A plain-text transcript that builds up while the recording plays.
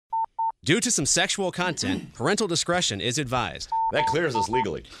Due to some sexual content, parental discretion is advised. That clears us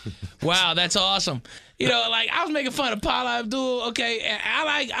legally. Wow, that's awesome. You know, like I was making fun of Paula Abdul. Okay, and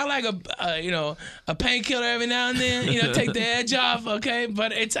I like a painkiller every now and then. You know, take the edge off. Okay,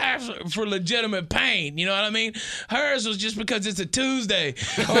 but it's actually for legitimate pain. You know what I mean? Hers was just because it's a Tuesday,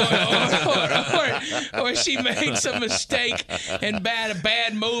 or she made some mistake and a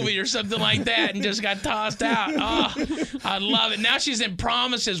bad movie or something like that, and just got tossed out. Oh, I love it. Now she's in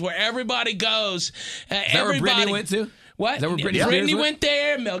Promises, where everybody goes. Is that where Brittany went to? What? Is that where Brittany went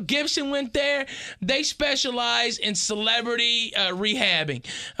there. Mel Gibson went there. They specialize in celebrity rehabbing.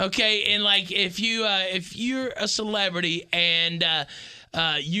 Okay, and like if you're a celebrity and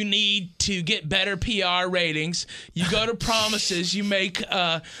you need to get better PR ratings, you go to Promises. You make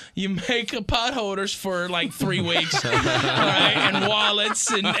pot holders for like 3 weeks, all right, and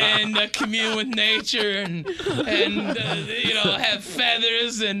wallets and commune with nature and have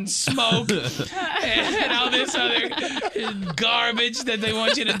feathers and smoke and all this other garbage that they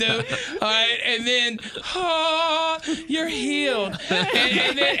want you to do, all right, and then you're healed,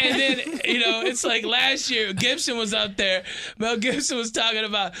 and then it's like last year Gibson was up there. Mel Gibson was talking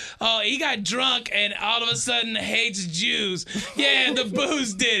about, he got drunk and all of a sudden hates Jews. Yeah, the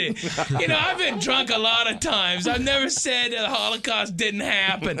booze did it. You know, I've been drunk a lot of times. I've never said the Holocaust didn't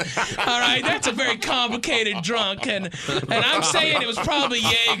happen. All right, that's a very complicated drunk, and I'm saying it was probably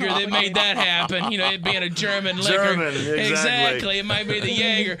Jaeger that made that happen. You know, it being a German liquor. Exactly. It might be the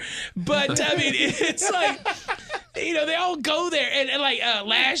Jaeger. But, I mean, it's like, you know, they all go there. And like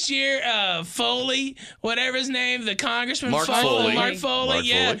last year, Foley, whatever his name, the congressman, Mark Foley.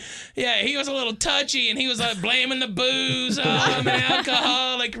 Yeah, he was a little touchy, and he was like blaming the booze. Oh, I'm an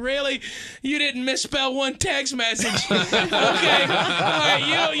alcoholic. Really? You didn't misspell one text message. Okay. All right,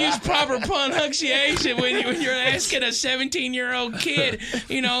 you don't use proper punctuation when you're asking a 17-year-old kid,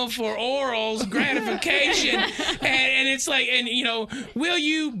 you know, for orals gratification. And it's like, and, you know, will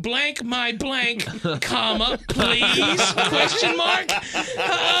you blank my blank, comma, please? Question mark?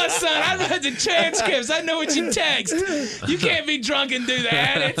 Son, I read the transcripts. I know what you text. You can't be drunk and do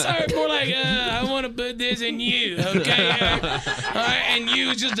that. It's more like, I want to put this in you, okay? All right, and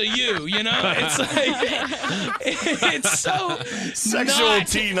you is just a you know? It's like, it's so Sexual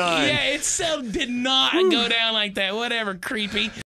T9. Yeah, it so did not go down like that. Whatever, creepy.